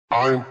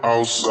I'm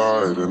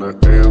outside in an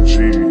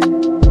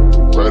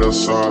AMG, right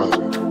outside,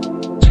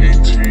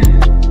 TT.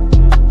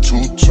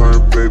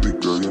 Two-turn baby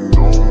girl, you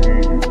know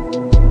me.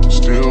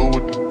 Still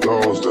with the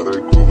dogs that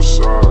I grew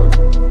beside.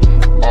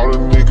 All the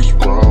niggas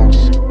round me,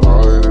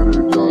 right at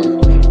it die.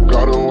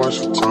 Gotta watch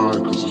the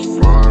time, cause it's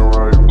flying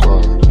right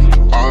by.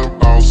 I'm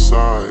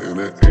outside in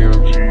an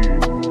AMG,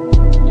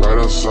 right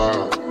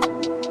outside,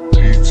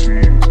 TT.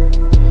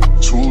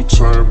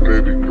 Two-turn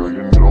baby girl,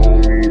 you know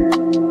me.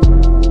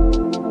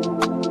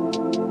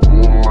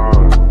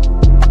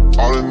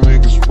 All the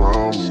niggas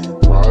round me,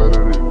 right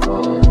at it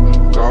die.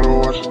 Gotta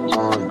watch the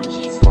time, cause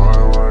it's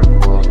flying right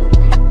by.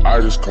 I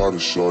just caught a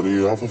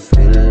shorty off a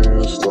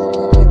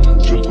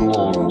Finsta. Just the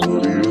one on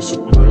hoodie, it's a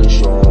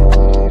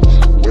crenshaw.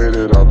 Way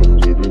that I've been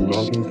living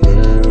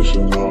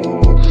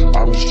unconventional.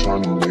 I'm just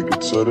trying to make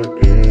it to the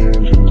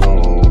end, you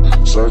know.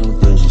 Certain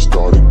things have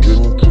started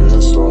getting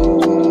pissed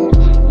off.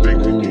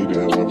 Think we need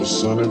to have a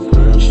sun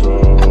adventure.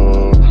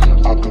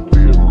 I could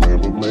be a man,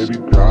 but maybe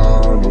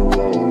down the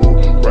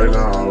road. Right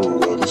now I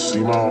would rather see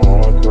my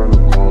heart turn to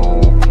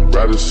chrome.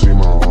 Rather see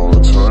my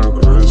heart turn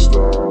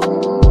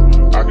crystal.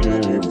 I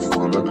can't even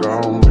front like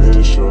I don't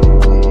miss you.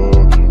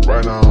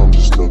 Right now I'm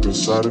just stuck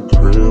inside the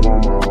crib on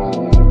my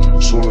own.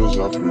 Soon as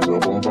I pick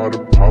up, I'm about to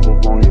pop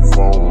up on your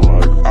phone.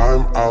 Like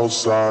I'm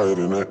outside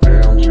in an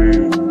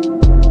AMG,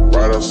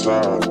 right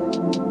outside,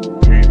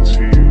 PT.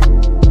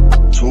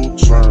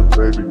 Two-turn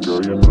baby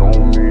girl, you know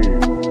me.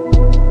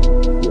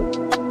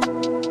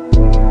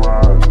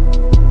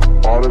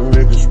 All the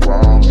niggas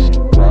round me,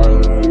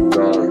 right at it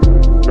die.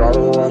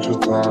 Gotta watch the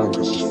time,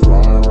 cause it's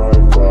flying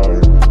right by.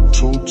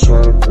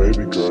 Two-turn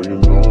baby girl, you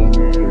know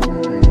me.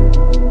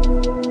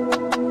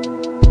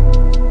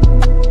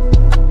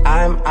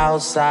 I'm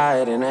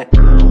outside in it.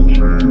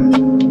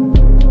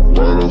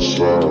 Right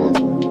outside,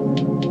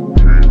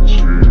 PT.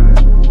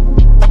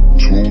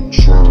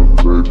 Two-turn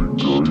baby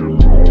girl, you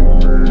know me.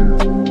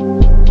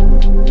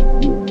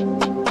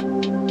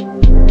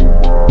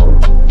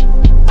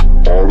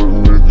 All the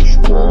niggas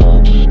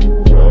round me,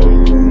 right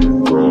at it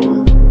die.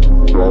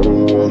 Gotta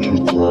watch the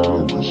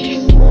time, cause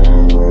it's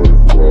flying right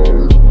by.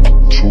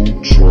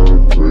 Two-turn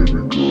baby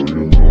girl, you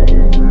know me.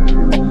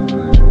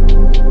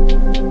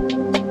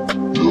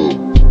 Yeah.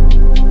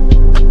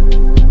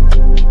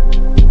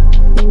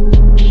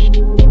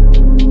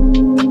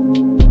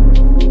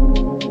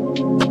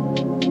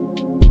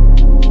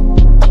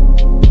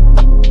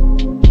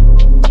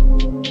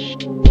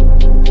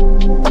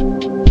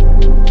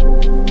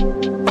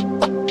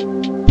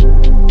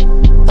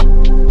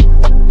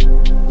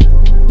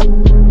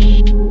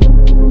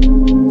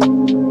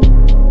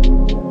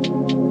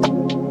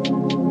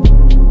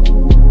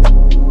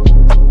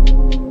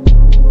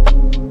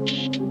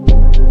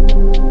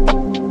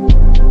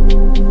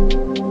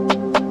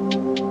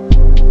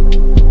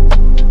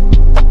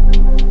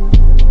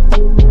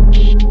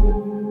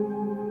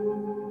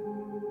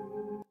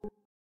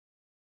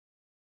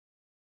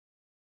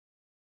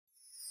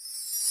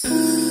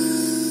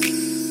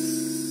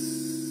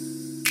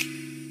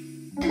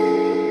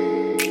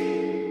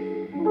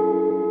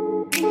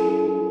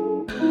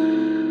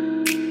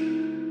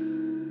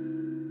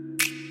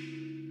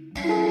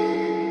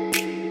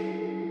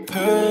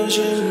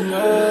 Persian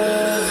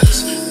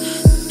eyes,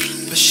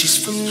 but she's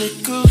from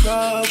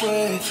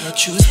Nicaragua. Thought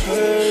she was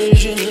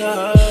Persian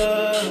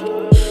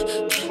love.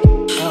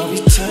 Are we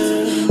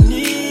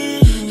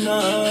turning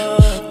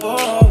up or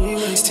are we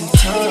wasting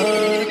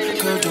time?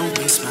 Girl, don't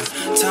waste my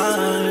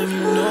time.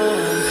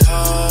 No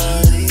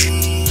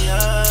party,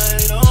 I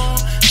don't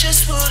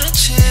just wanna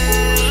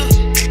chill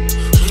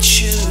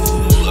with you.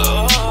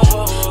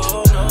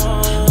 Oh no,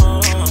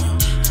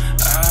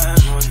 I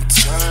wanna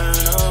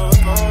turn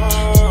up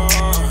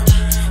on.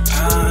 I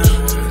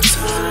wanna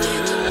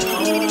turn on.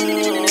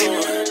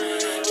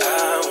 I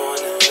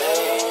wanna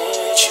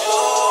let you.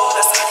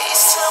 That's how you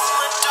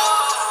summer do.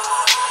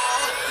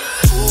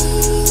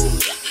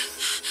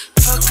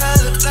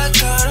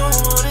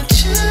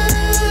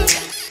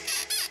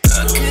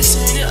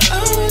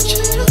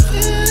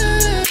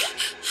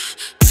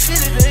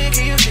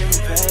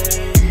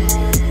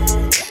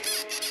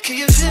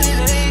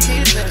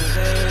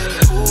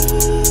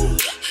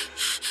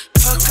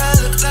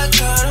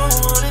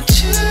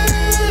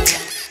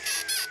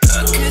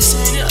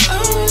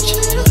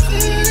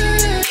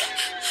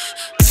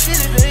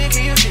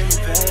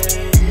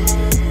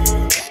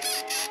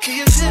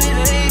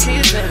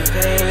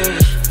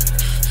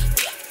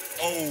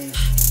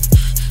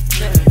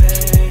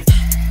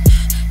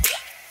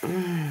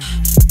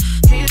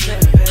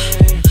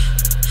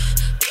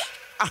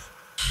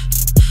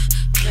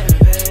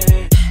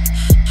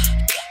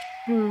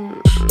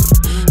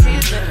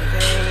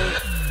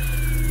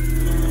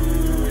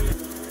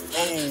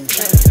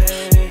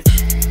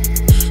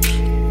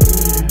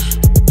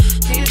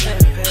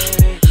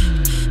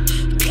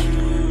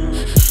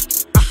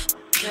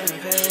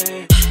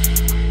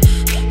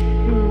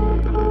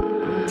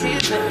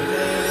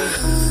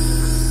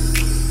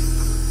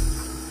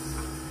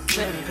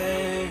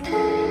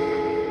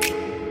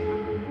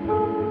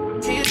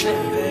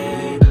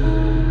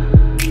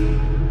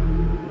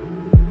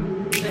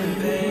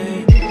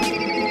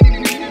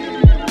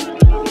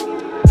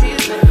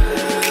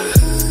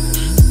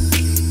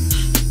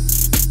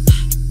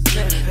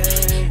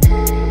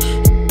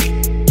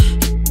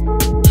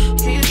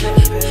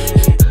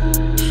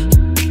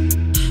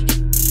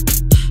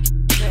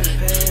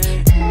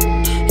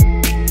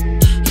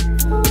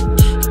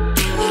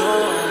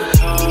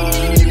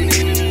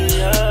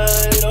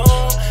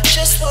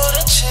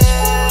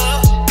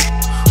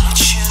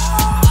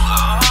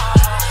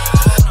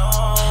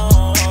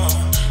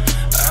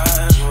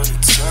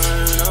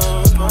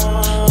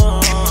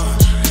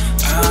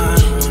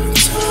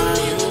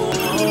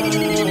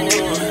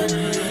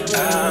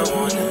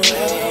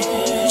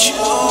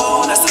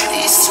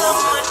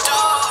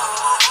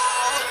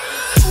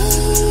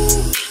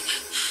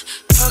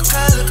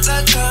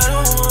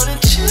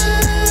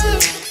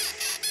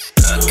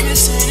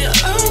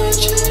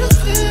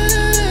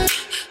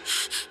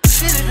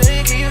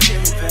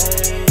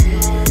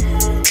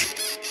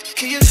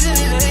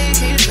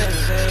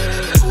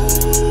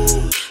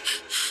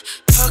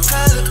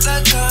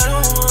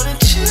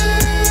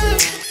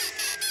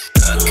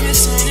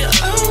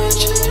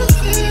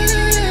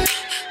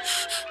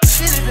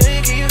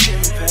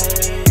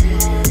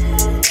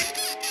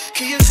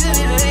 Can you feel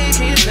me, babe?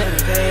 Can you feel me,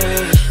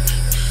 babe?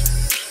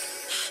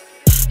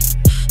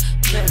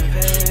 Feel me,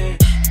 babe.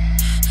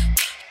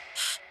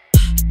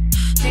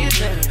 Can you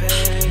feel me,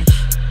 babe?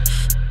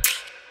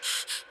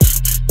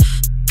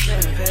 Feel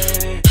me,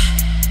 babe.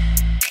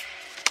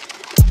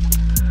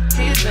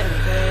 Can you feel me,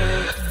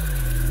 babe?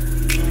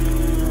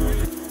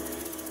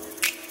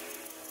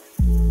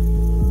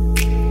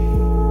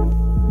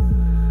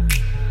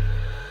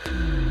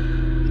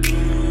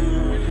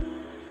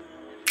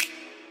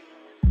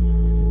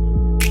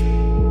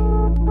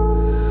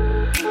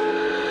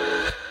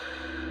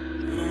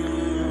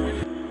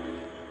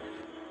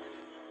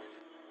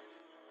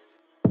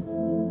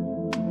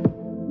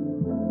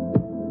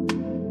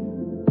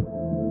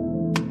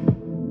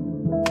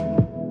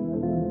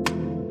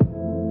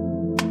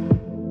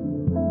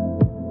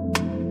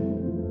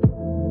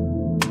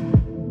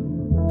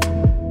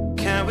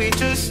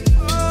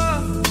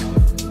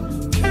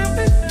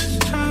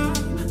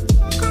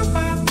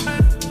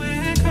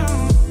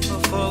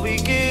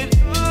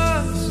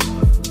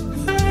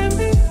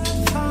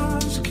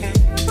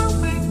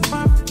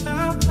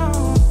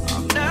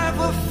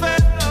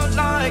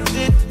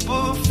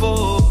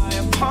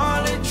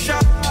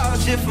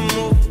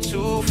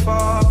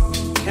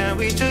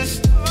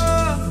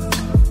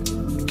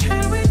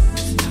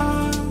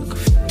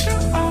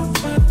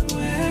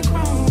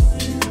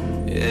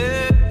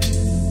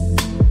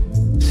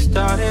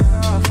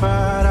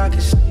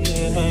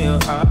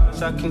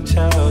 I can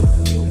tell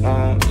that you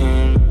want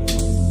me.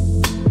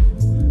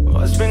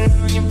 What's been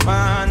on your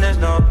mind? There's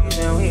no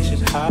reason we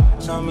should hide.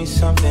 Tell me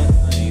something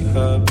I ain't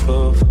heard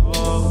before.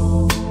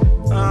 Oh,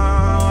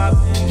 I've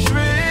been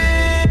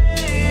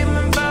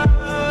dreaming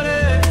about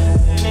it,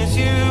 and it's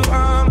you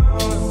I'm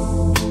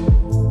on.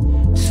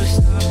 So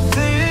stop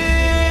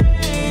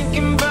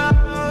thinking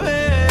about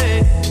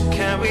it.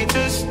 Can we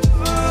just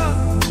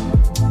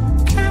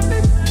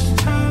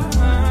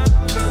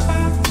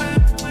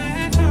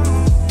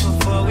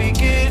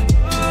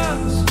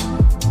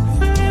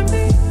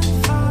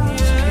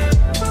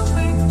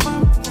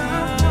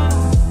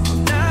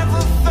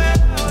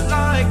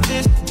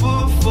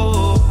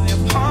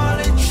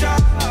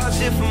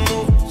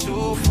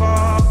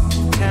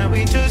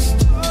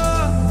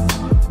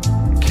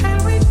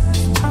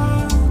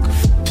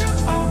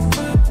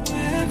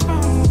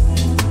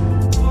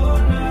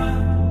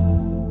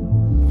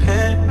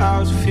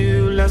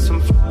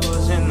some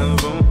flowers in the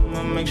room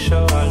and make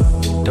sure I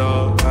lock the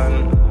door.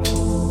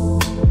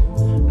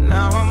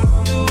 Now I'm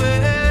on the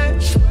way,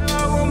 swear I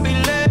won't be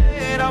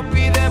late. I'll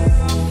be there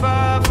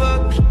by 5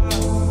 o'clock.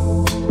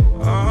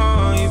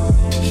 Oh, you've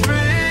been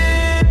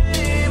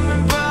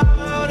dreaming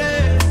about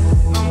it.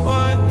 I'm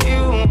what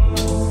you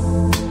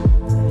want.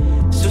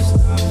 So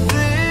stop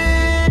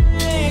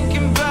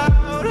thinking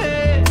about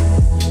it.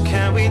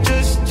 Can we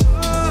just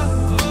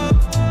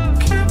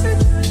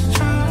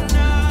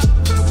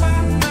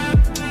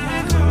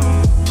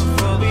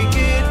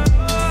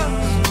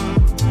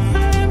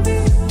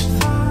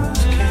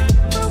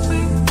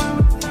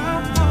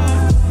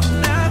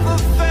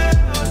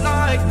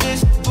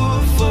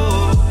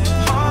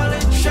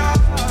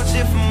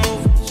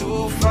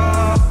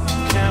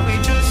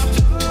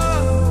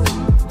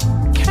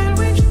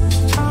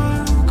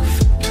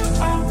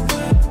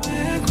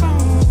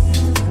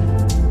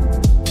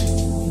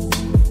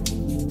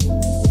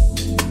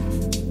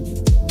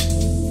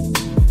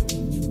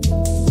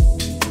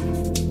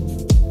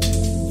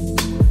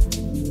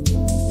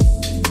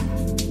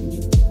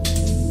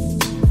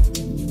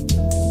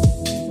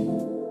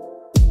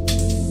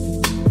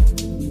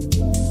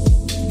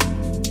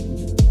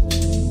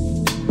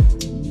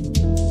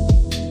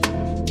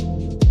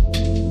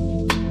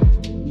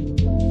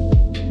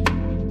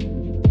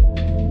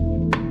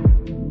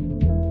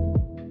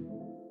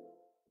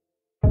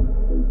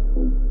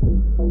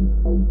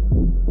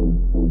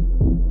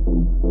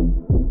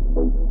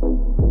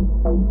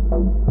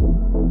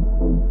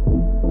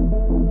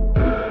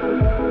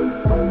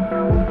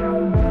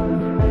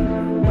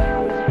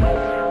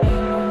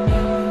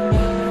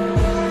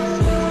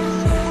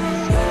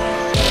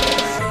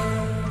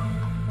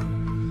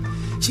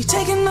She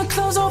taking the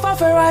clothes off, I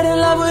fell right in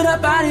love with her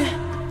body.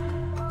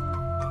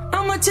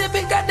 I'm a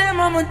typical goddamn,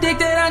 I'm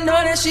addicted, I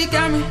know that she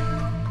got me.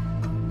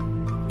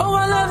 Oh,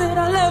 I love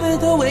it,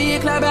 the way you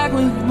clap back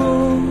when you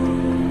move.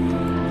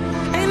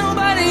 Ain't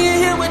nobody in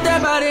here with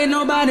that body,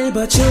 nobody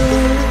but you.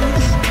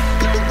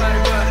 Nobody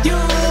but you,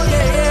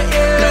 yeah, yeah,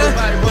 yeah.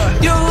 Nobody but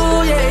you,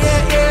 yeah,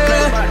 yeah,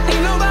 yeah.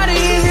 Ain't nobody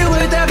in here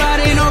with that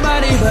body,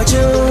 nobody but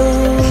you.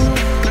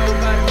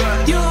 Nobody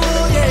but you,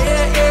 yeah,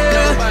 yeah, yeah.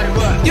 Nobody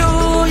but you,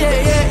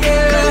 yeah, yeah,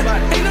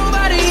 yeah. Ain't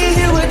nobody in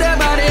here with that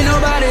body,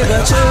 nobody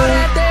but you. All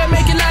that there,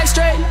 make your life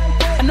straight.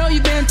 I know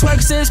you been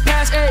twerking since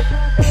past 8.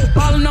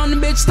 Ballin' on the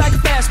bitches like a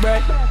fast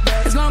break.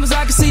 As long as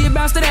I can see you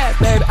bounce to that,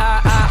 baby.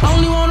 I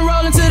only wanna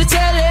roll into the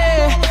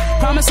telly.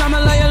 Promise I'ma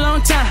love you a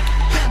long time.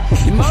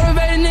 You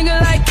motivated nigga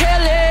like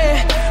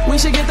Kelly. We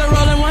should get the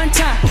rollin' one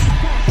time.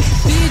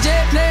 DJ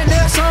played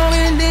that song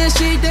and then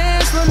she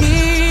danced for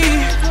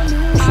me.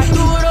 I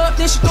threw it up,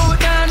 then she threw it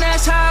down.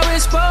 That's how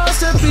it's supposed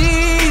to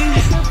be.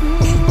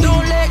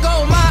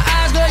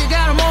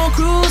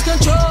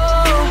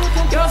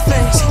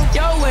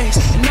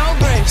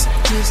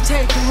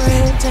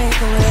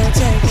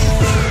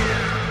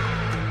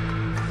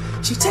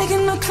 She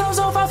taking the clothes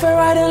off, I fell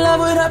right in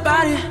love with her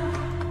body.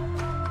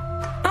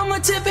 I'm a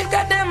typical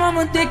goddamn, I'm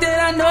addicted,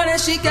 I know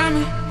that she got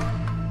me.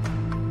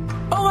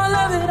 Oh, I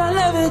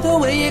love it, the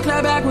way you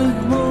clap back when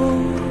you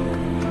move.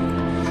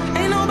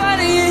 Ain't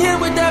nobody in here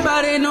with that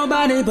body,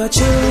 nobody but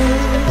you.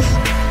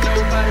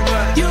 Nobody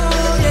but you,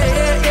 yeah,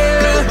 yeah,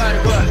 yeah. Nobody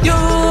but you,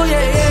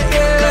 yeah, yeah,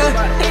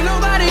 yeah. Ain't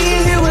nobody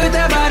in here with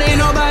that body,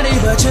 nobody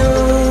but you.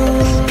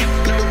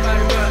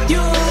 Nobody but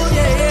you,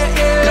 yeah, yeah,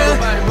 yeah.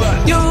 Nobody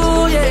but you,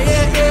 yeah,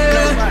 yeah, yeah.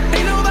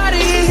 Ain't nobody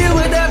in here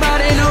with that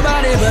body,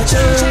 nobody but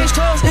you. Change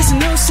clothes, it's a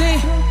new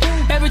scene.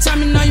 Every time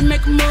you know you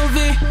make a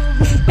movie,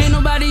 ain't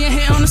nobody in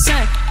here on the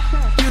same.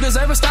 You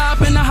deserve a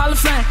stop in the Hall of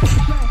Fame.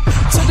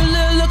 Took a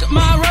little look at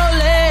my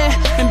Rolex,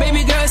 and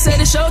baby girl said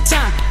it's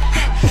showtime.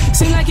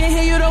 Seem like in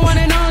here you the one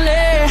and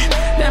only.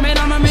 Damn it,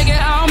 I'ma make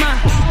it all mine.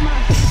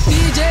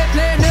 DJ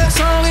played the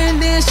song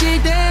and then she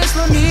danced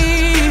for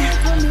me.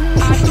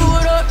 I threw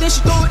it up, then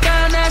she threw it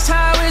down. That's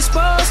how it's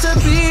supposed to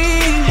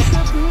be.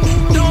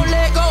 Don't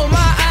let go of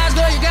my eyes,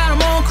 girl, you got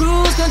them on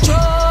cruise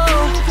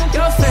control.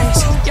 Your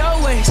face, your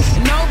waist,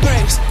 no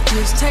breaks.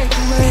 Just take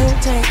away,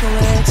 take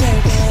away,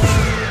 take away.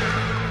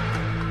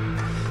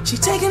 She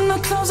taking the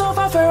clothes off,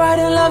 I fell right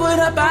in love with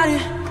her body.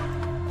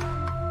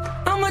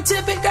 I'm a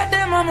typical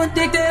goddamn, I'm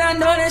addicted, I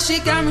know that she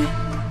got me.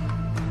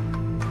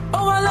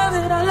 Oh, I love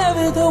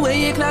it, the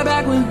way you clap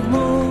back when you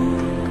move.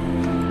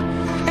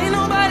 Ain't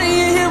nobody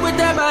in here with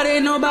that body,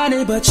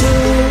 nobody but you.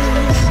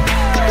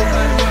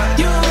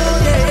 You,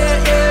 yeah,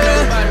 yeah,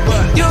 yeah.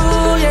 You,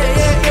 yeah,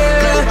 yeah,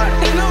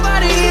 yeah. Ain't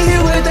nobody in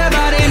here with that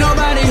body,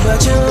 nobody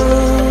but you.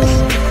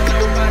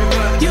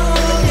 You,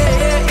 yeah,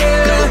 yeah,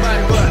 yeah.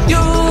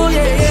 You,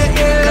 yeah, yeah,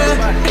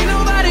 yeah. Ain't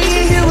nobody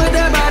in here with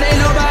that body,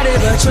 nobody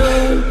but you.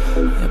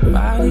 Your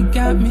body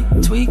got me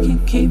tweaking,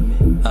 keep me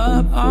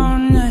up all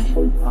night.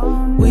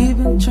 We've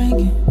been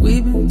drinking,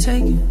 we've been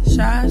taking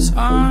shots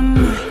all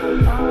night.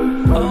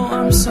 Oh,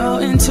 I'm so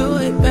into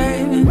it,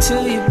 babe, into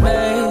you,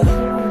 babe.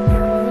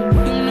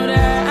 You know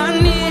that I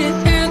need it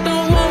and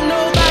don't want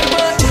nobody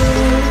but you.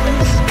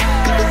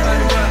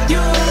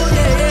 You,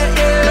 yeah, yeah,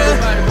 yeah.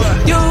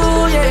 You,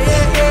 yeah,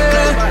 yeah,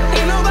 yeah.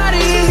 Ain't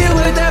nobody in here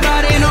with that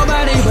body,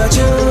 nobody but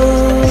you.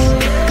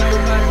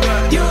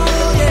 You,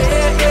 yeah,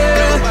 yeah,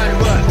 yeah.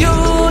 You,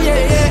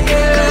 yeah, yeah,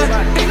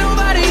 yeah. Ain't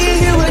nobody in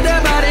here with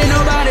that body,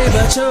 nobody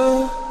but you.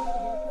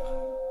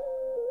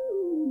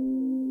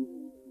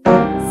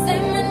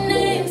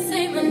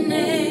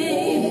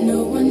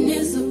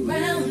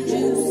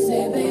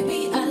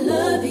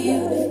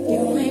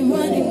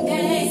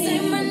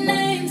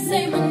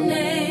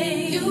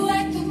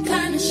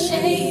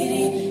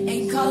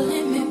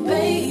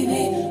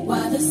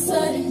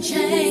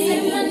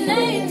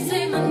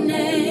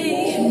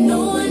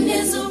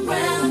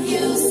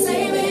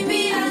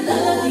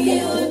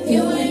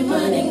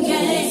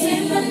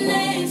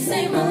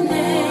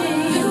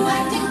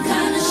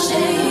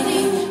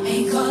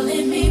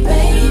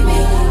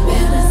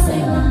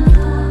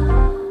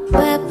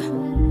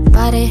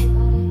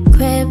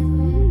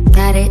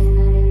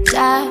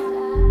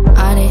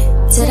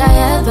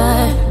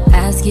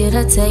 You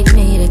to take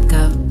me to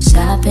go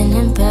shopping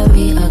in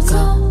Paris or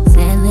go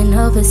sailing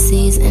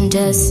overseas and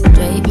just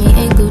drape me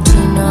in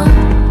Gucci, no.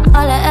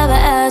 All I ever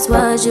asked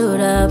was you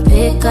to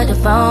pick up the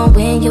phone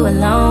when you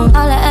alone.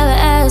 All I ever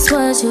asked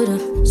was you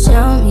to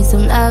show me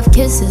some love,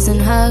 kisses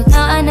and hugs. No,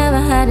 I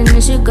never had an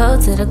issue, go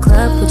to the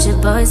club with your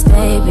boys,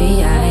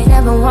 baby. I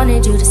never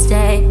wanted you to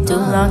stay too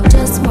long,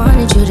 just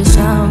wanted you to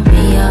show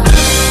me up.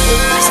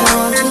 So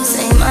won't you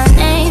say my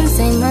name,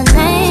 say my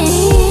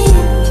name.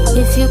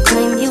 If you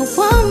claim you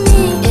want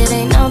me, it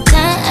ain't no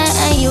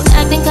thing. You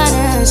acting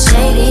kinda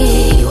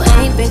shady. You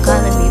ain't been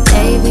calling me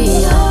baby.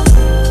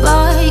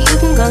 Boy, you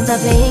can go stop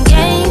playing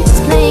games,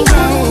 playing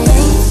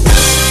games.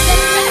 Say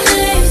my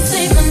name,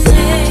 say my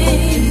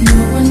name. No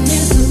one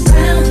is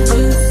around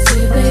you.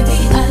 Say baby,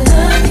 I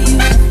love you.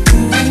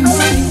 You ain't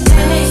running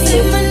games.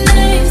 Say my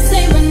name,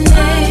 say my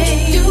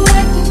name. You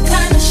acting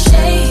kinda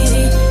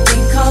shady.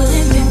 Ain't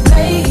calling me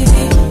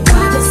baby.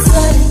 Why the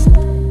sudden?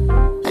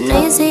 I know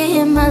you see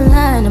it in my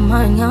line, I'm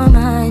on your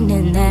mind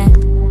and that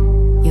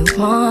you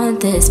want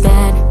this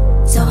bad,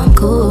 so I'm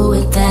cool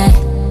with that.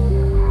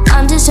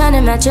 I'm just trying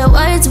to match your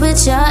words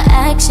with your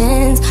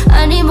actions.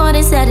 I need more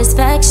than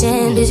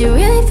satisfaction. Did you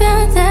really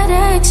feel that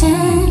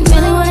action?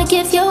 Really wanna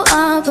give you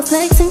all, but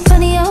flex in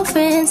front of your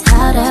friends.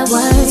 How that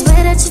works?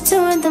 Swear that you're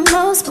doing the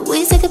most, but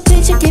we take a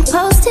picture, get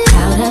posted.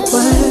 How that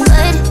works?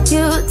 What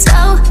you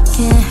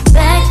talking?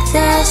 Back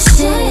that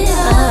shit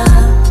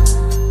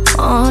up.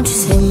 Won't you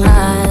say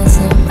my,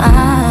 say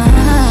my?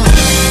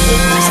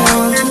 So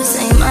won't you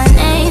say my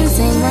name,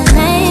 say my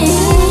name.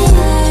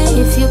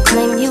 If you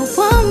claim you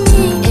want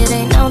me, it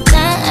ain't no thing.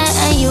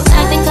 You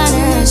acting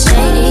kinda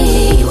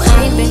shady. You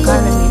ain't been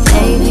calling me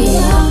baby.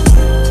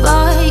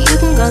 Boy, you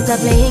can go stop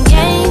playing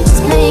games,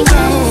 playing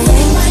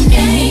games.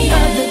 Any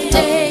other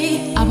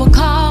day, I would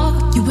call,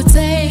 you would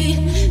say,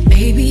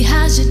 baby,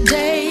 how's your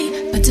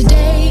day? But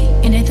today,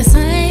 it ain't the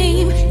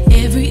same.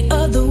 Every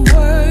other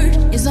word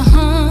is a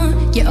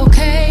yeah,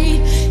 okay.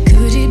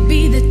 Could it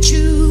be that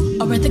you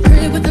are at the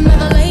crib with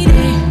another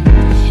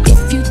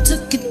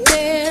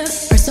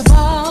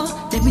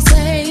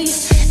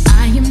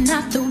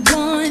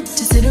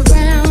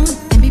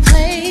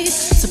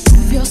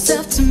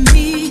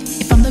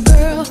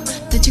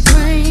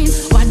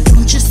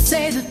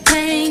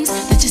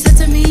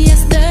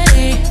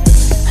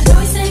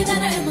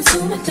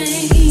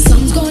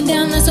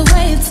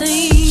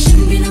seem.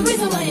 Shouldn't be no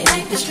reason why you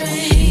acting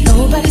strange.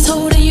 Nobody's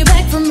holding you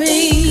back from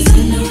me. 'Cause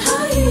I know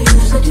how you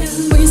usually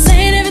do. When you're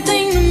saying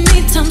everything to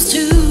me times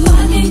two.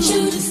 Why can't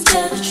you just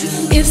tell the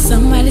truth? If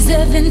somebody's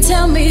there, then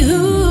tell me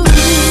who.